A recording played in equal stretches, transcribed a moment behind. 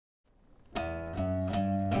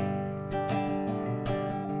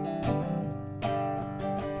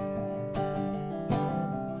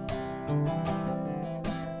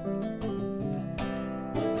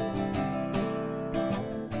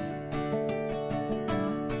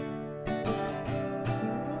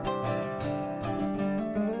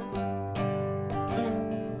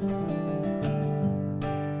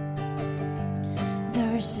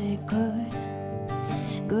There's a good,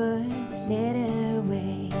 good little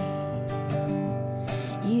way.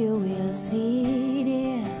 You will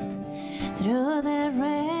see it through the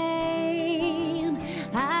rain.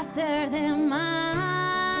 After the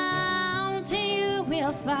mountain you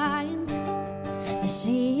will find the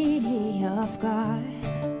city of God.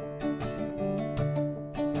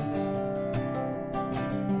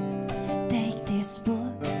 Take this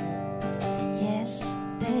book, yes,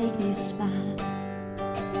 take this man.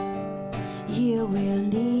 You will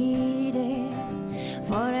need it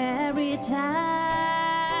for every time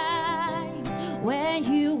when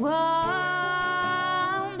you wonder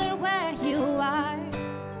where you are.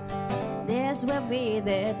 This will be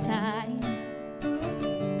the time,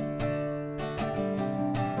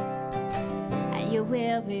 and you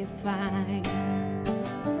will be fine.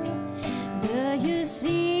 Do you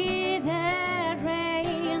see the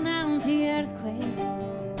rain and the earthquake?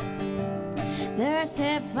 There's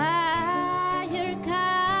a fire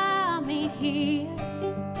coming here,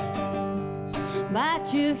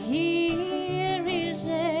 but you hear his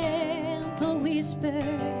gentle whisper,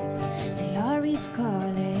 the Lord is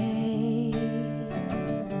calling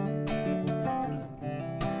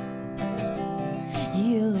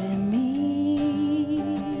you and me.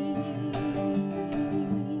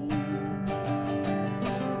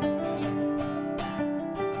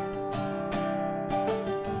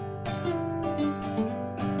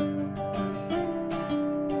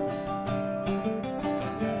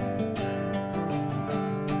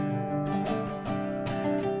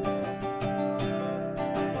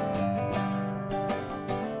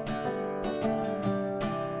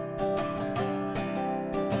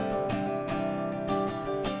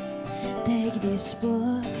 Take this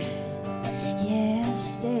book,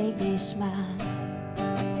 yes, take this man.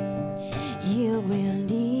 You will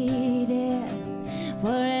need it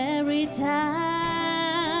for every time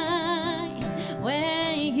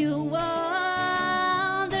when you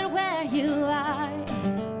wonder where you are.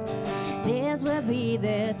 This will be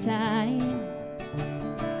the time,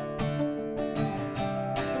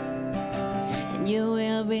 and you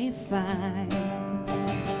will be fine.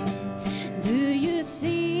 Do you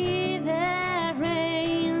see the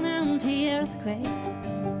rain and the earthquake?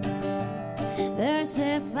 There's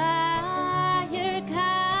a fire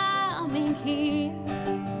coming here,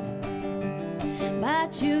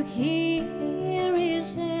 but you hear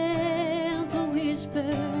his gentle whisper,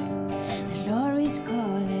 the Lord is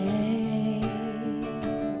calling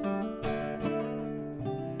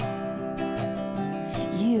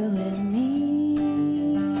you and